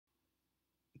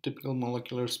Typical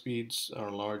molecular speeds are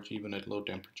large even at low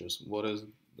temperatures. What is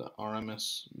the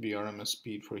VRMS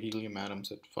speed for helium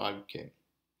atoms at 5K?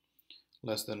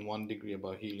 Less than 1 degree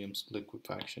above helium's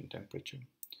liquefaction temperature.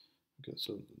 Okay,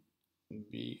 so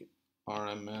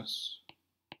VRMS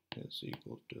is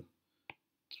equal to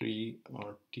 3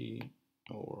 RT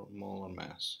over molar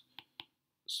mass.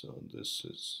 So this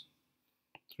is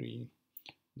 3.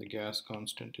 The gas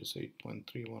constant is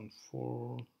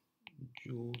 8.314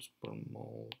 joules per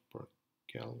mole per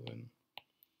Kelvin,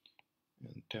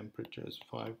 and temperature is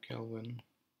 5 Kelvin.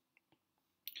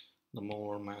 The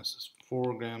molar mass is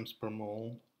 4 grams per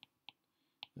mole.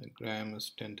 A gram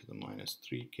is 10 to the minus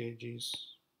 3 kgs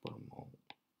per mole.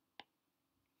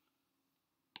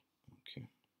 Okay.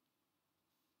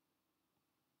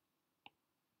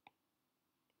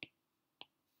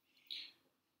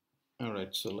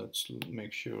 Alright, so let's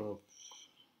make sure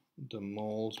the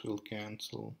moles will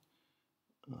cancel,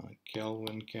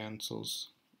 Kelvin cancels,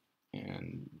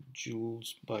 and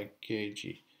joules by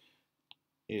kg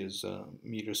is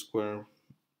meter square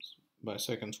by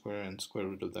second square, and square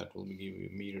root of that will give you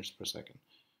meters per second.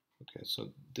 Okay,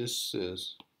 so this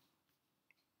is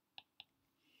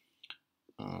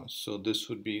so this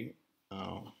would be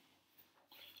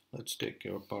let's take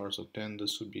your powers of 10.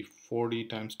 This would be 40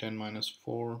 times 10 minus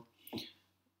 4.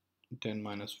 10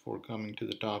 minus 4 coming to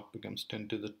the top becomes 10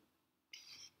 to the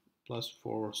plus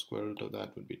 4. Square root of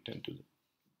that would be 10 to the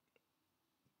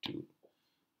 2.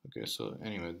 Okay, so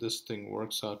anyway, this thing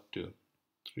works out to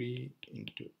 3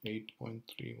 into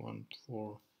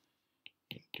 8.314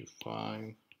 into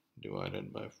 5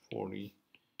 divided by 40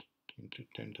 into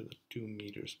 10 to the 2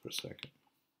 meters per second.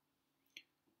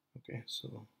 Okay,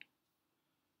 so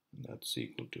that's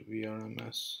equal to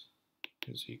VRMS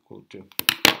is equal to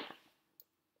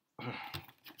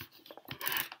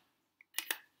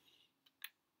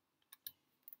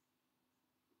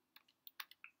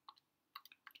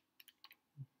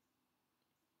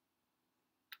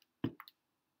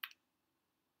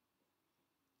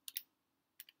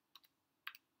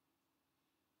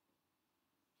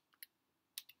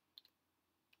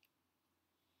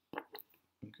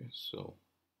okay, so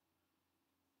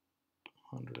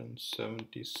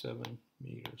 177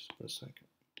 meters per second.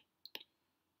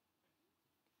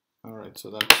 Alright, so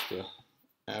that's the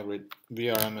average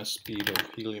VRMS speed of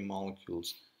helium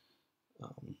molecules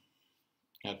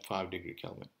at 5 degree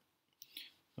Kelvin.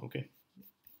 Okay.